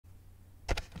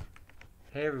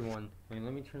Hey everyone, wait,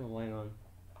 let me turn the light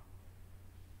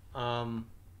on.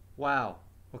 Wow.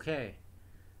 Okay.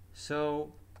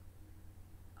 So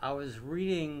I was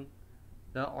reading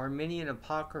the Armenian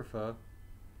Apocrypha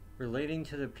relating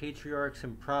to the Patriarchs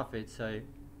and Prophets. I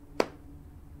don't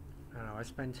know, I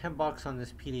spent $10 on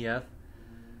this PDF.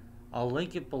 I'll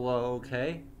link it below,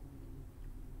 okay?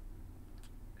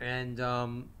 And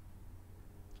okay,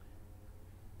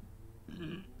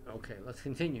 let's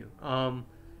continue.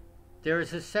 There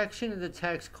is a section of the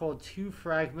text called Two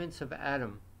Fragments of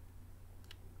Adam.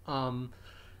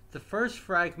 The first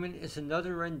fragment is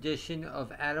another rendition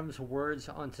of Adam's words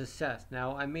unto Seth.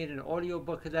 Now, I made an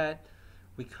audiobook of that.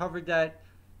 We covered that.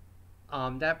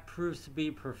 That proves to be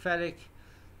prophetic.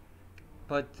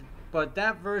 But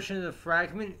that version of the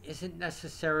fragment isn't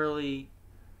necessarily,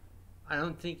 I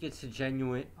don't think it's a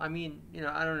genuine, I mean,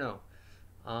 I don't know.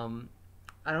 I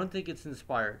don't think it's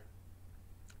inspired.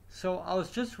 So I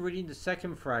was just reading the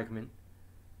second fragment,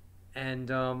 and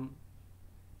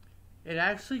it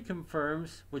actually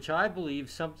confirms, which I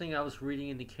believe, something I was reading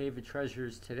in the Cave of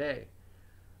Treasures today.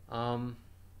 I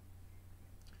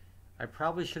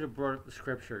probably should have brought up the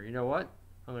scripture. You know what?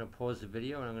 I'm going to pause the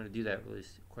video and I'm going to do that really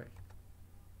quick.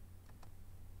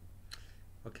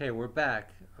 Okay, we're back.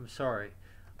 I'm sorry.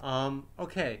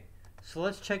 Okay, so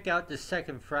let's check out the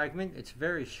second fragment. It's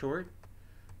very short.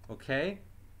 Okay.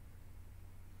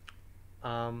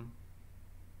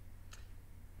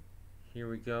 Here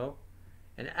we go.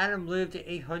 And Adam lived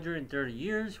 830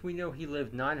 years. We know he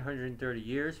lived 930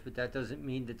 years, but that doesn't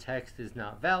mean the text is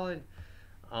not valid.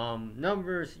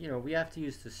 Numbers, we have to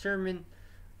use discernment.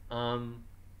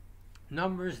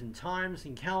 Numbers and times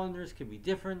and calendars can be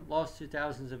different, lost through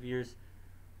thousands of years.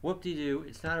 Whoop-de-doo,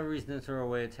 it's not a reason to throw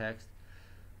away a text.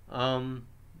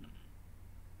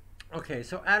 Okay,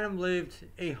 so Adam lived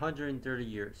 830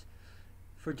 years.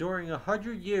 For during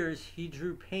 100 years he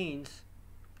drew pains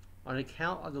on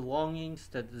account of the longings,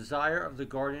 the desire of the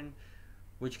garden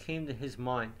which came to his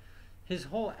mind.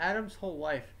 Adam's whole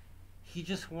life, he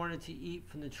just wanted to eat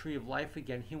from the tree of life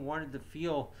again. He wanted to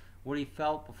feel what he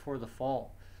felt before the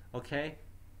fall. Okay?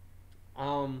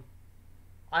 I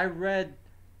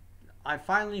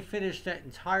finally finished that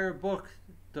entire book,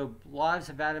 the Lives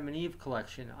of Adam and Eve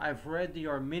collection. I've read the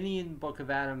Armenian book of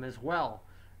Adam as well.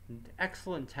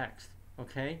 Excellent text.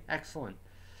 Okay? Excellent.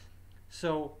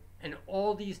 So, and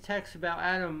all these texts about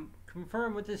Adam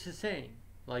confirm what this is saying.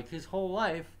 Like his whole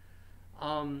life,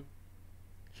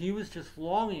 he was just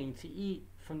longing to eat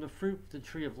from the fruit of the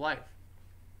tree of life.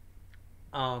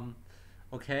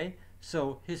 Okay?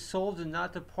 So his soul did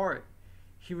not depart.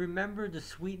 He remembered the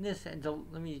sweetness and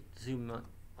let me zoom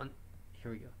on.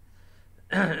 Here we go.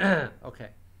 Okay.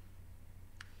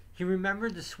 He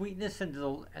remembered the sweetness and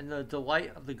the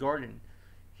delight of the garden.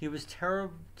 He was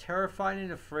terrified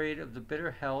and afraid of the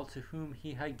bitter hell to whom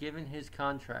he had given his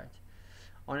contract.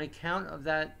 On account of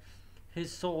that,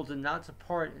 his soul did not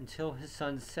depart until his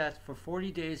son Seth, for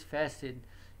 40 days fasted,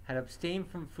 had abstained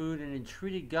from food, and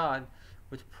entreated God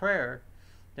with prayer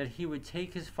that he would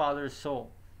take his father's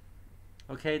soul.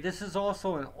 Okay, this is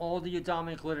also in all the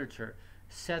Adamic literature.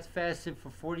 Seth fasted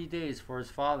for 40 days for his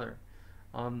father,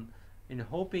 in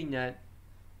hoping that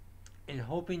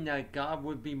God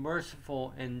would be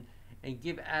merciful and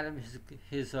give Adam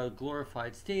his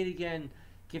glorified state again,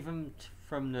 give him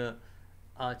to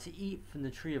eat from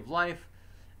the tree of life.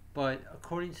 But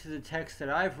according to the text that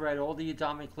I've read, all the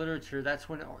Adamic literature, that's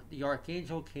when the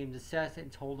archangel came to Seth and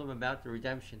told him about the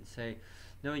redemption. Say,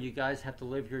 no, you guys have to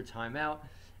live your time out,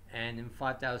 and in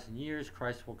 5,000 years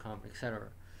Christ will come, etc.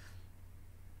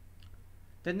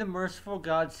 Then the merciful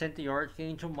God sent the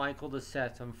archangel Michael to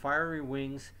Seth. On fiery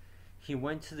wings he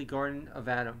went to the garden of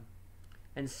Adam.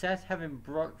 And Seth, having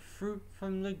brought fruit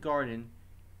from the garden,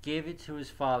 gave it to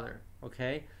his father.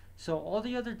 Okay? So all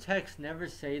the other texts never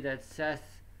say that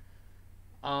Seth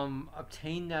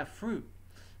obtained that fruit.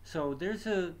 So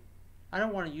I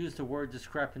don't want to use the word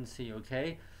discrepancy,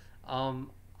 okay?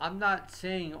 I'm not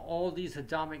saying all these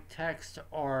Adamic texts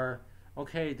are,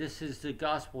 okay, this is the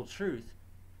gospel truth.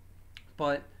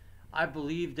 But I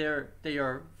believe they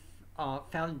are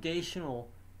foundational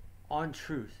on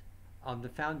truth. The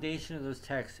foundation of those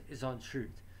texts is on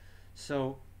truth.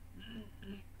 So,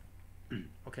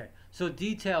 okay. So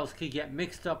details could get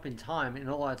mixed up in time and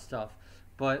all that stuff.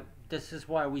 But this is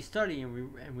why we study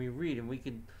and we read and we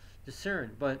can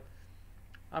discern. But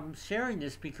I'm sharing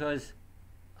this because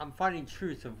I'm finding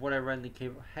truth of what I read in the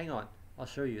cave. Hang on. I'll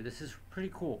show you. This is pretty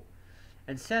cool.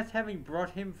 And Seth, having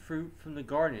brought him fruit from the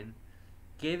garden,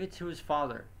 gave it to his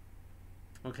father.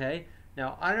 Okay?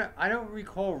 Now, I don't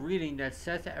recall reading that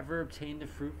Seth ever obtained the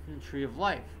fruit from the tree of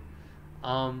life.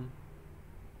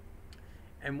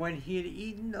 And when he had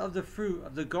eaten of the fruit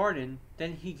of the garden,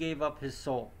 then he gave up his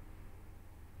soul.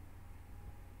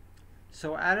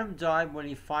 So Adam died when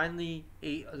he finally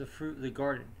ate of the fruit of the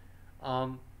garden.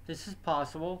 This is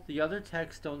possible. The other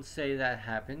texts don't say that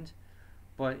happened,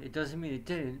 but it doesn't mean it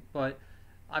didn't. But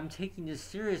I'm taking this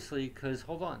seriously because,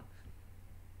 hold on.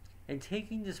 And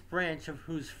taking this branch of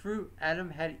whose fruit Adam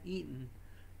had eaten,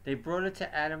 they brought it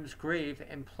to Adam's grave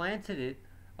and planted it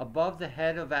above the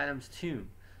head of Adam's tomb.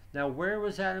 Now, where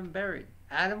was Adam buried?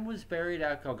 Adam was buried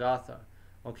at Golgotha,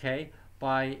 okay,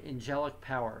 by angelic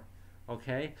power,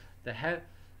 okay?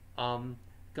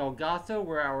 Golgotha,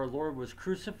 where our Lord was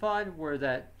crucified, where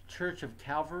that church of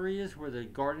Calvary is, where the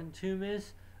garden tomb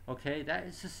is, okay, that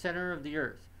is the center of the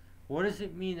earth. What does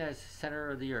it mean as the center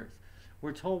of the earth?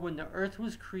 We're told when the earth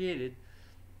was created,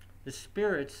 the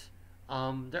spirits,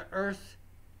 the earth,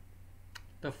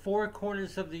 the four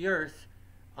corners of the earth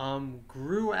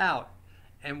grew out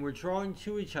and were drawing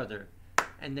to each other.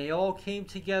 And they all came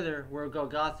together where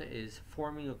Golgotha is,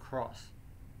 forming a cross.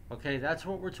 Okay, that's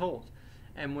what we're told.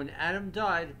 And when Adam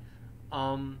died,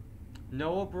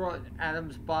 Noah brought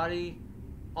Adam's body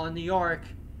on the ark,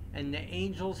 and the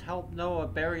angels helped Noah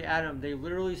bury Adam. They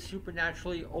literally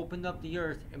supernaturally opened up the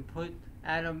earth and put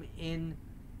Adam in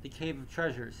the cave of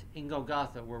treasures in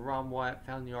Golgotha, where Ron Wyatt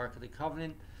found the Ark of the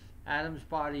Covenant. Adam's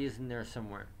body is in there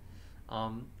somewhere,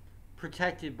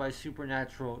 protected by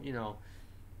supernatural,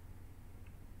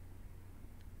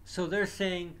 So they're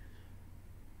saying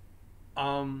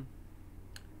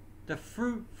the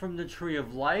fruit from the tree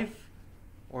of life,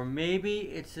 or maybe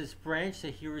it's this branch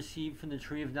that he received from the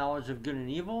tree of knowledge of good and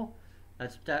evil.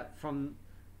 That's that from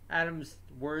Adam's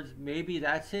words. Maybe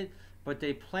that's it. But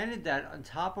they planted that on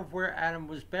top of where Adam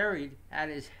was buried, at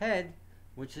his head,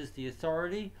 which is the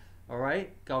authority. All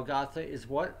right, Golgotha is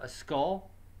what? A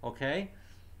skull. Okay,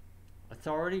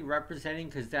 authority representing,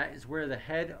 because that is where the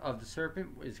head of the serpent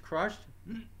is crushed,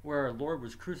 where our Lord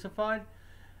was crucified.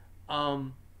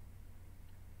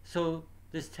 So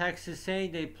this text is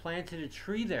saying they planted a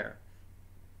tree there,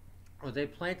 or they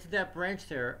planted that branch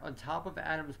there on top of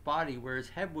Adam's body where his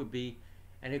head would be,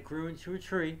 and it grew into a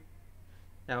tree.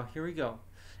 Now here we go.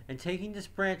 And taking this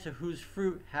branch of whose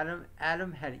fruit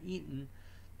Adam had eaten,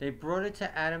 they brought it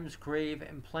to Adam's grave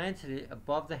and planted it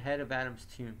above the head of Adam's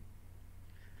tomb.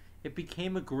 It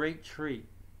became a great tree.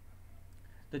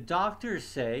 The doctors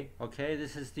say, okay,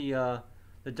 this is the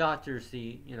doctors,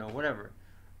 the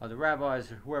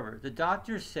rabbis or whoever. The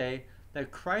doctors say that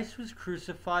Christ was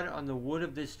crucified on the wood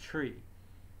of this tree.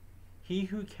 He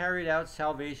who carried out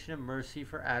salvation and mercy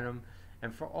for Adam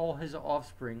and for all his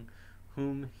offspring,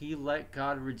 whom he let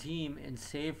God redeem and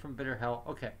save from bitter hell.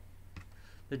 Okay.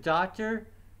 The doctors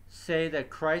say that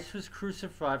Christ was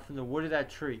crucified from the wood of that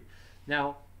tree.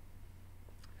 Now,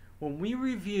 when we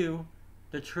review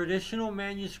the traditional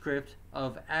manuscript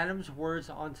of Adam's words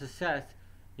unto Seth,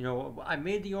 I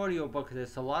made the audio book of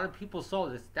this. A lot of people saw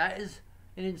this. That is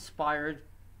an inspired,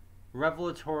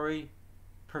 revelatory,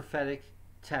 prophetic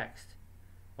text.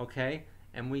 Okay?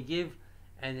 And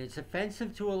it's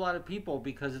offensive to a lot of people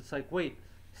because it's like, wait,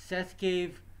 Seth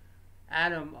gave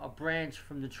Adam a branch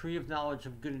from the tree of knowledge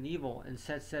of good and evil, and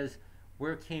Seth says,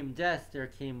 where came death, there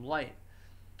came light.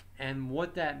 And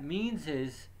what that means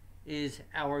is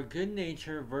our good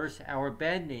nature versus our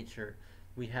bad nature.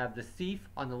 We have the thief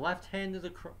on the left side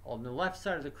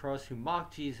of the cross who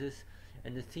mocked Jesus,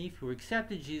 and the thief who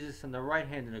accepted Jesus on the right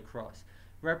hand of the cross,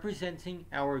 representing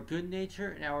our good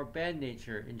nature and our bad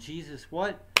nature. And Jesus,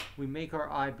 what? We make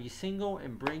our eye be single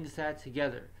and brings that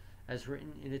together, as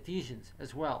written in Ephesians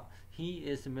as well. He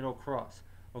is the middle cross.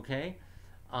 Okay?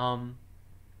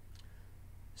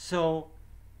 So,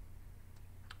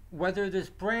 whether this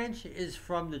branch is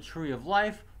from the tree of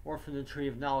life or from the tree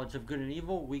of knowledge of good and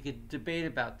evil, we could debate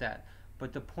about that.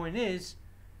 But the point is,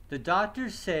 the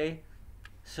doctors say,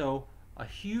 so a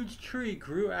huge tree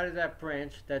grew out of that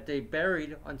branch that they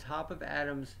buried on top of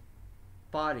Adam's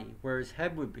body, where his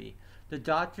head would be. The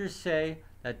doctors say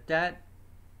that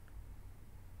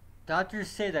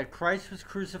Christ was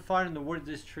crucified on the wood of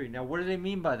this tree. Now, what do they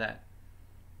mean by that?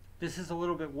 This is a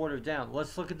little bit watered down.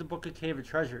 Let's look at the book of Cave of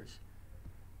Treasures.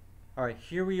 All right,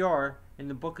 here we are in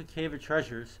the book of Cave of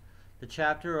Treasures, the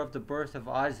chapter of the birth of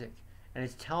Isaac, and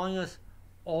it's telling us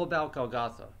all about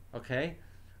Golgotha. Okay,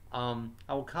 I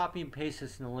will copy and paste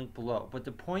this in the link below. But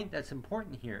the point that's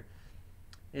important here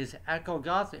is at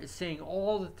Golgotha, it's saying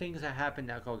all the things that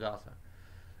happened at Golgotha.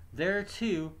 There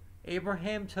too,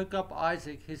 Abraham took up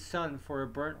Isaac his son for a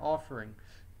burnt offering,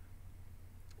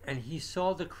 and he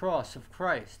saw the cross of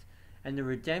Christ and the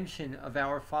redemption of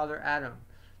our father Adam.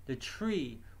 The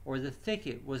tree or the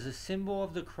thicket was a symbol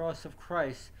of the cross of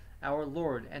Christ our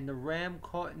Lord, and the ram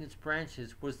caught in its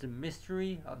branches was the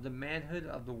mystery of the manhood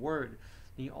of the Word,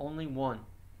 the only one.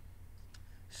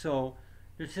 So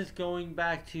this is going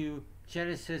back to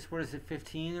Genesis, what is it,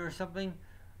 15 or something?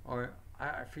 Or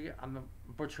I forget, I'm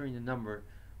butchering the number.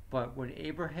 But when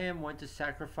Abraham went to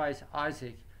sacrifice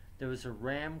Isaac, there was a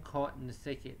ram caught in the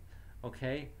thicket.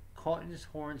 Okay? Caught in his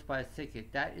horns by a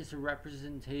thicket. That is a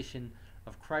representation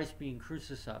of Christ being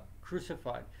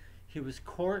crucified. He was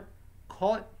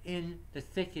caught in the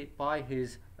thicket by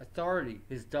his authority,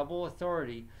 his double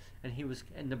authority, and he was,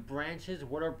 and the branches,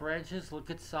 what are branches? Look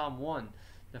at Psalm 1.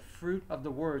 The fruit of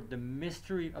the word, the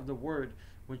mystery of the word,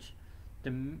 which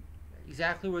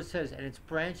exactly what it says, and its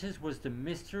branches was the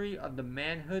mystery of the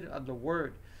manhood of the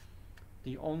word,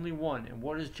 the only one. And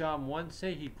what does John 1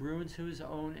 say? He grew into his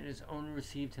own, and his own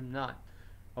received him not.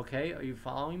 Okay, are you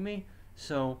following me?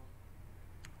 So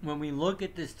when we look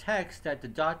at this text that the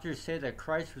doctors say that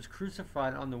Christ was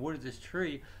crucified on the wood of this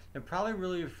tree, they're probably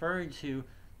really referring to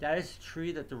that is the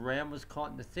tree that the ram was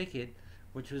caught in the thicket,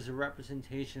 which was a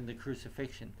representation of the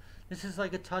crucifixion. This is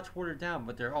like a touch watered down,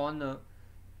 but they're on the,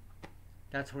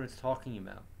 that's what it's talking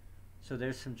about. So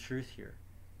there's some truth here.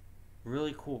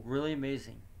 Really cool, really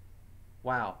amazing.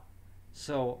 Wow.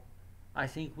 So I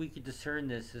think we could discern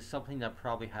this as something that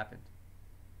probably happened.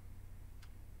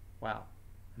 Wow.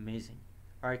 Amazing.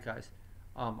 Alright guys,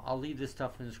 I'll leave this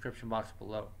stuff in the description box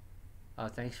below.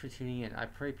 Thanks for tuning in. I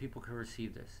pray people can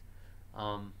receive this.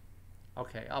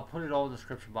 Okay, I'll put it all in the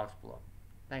description box below.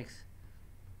 Thanks.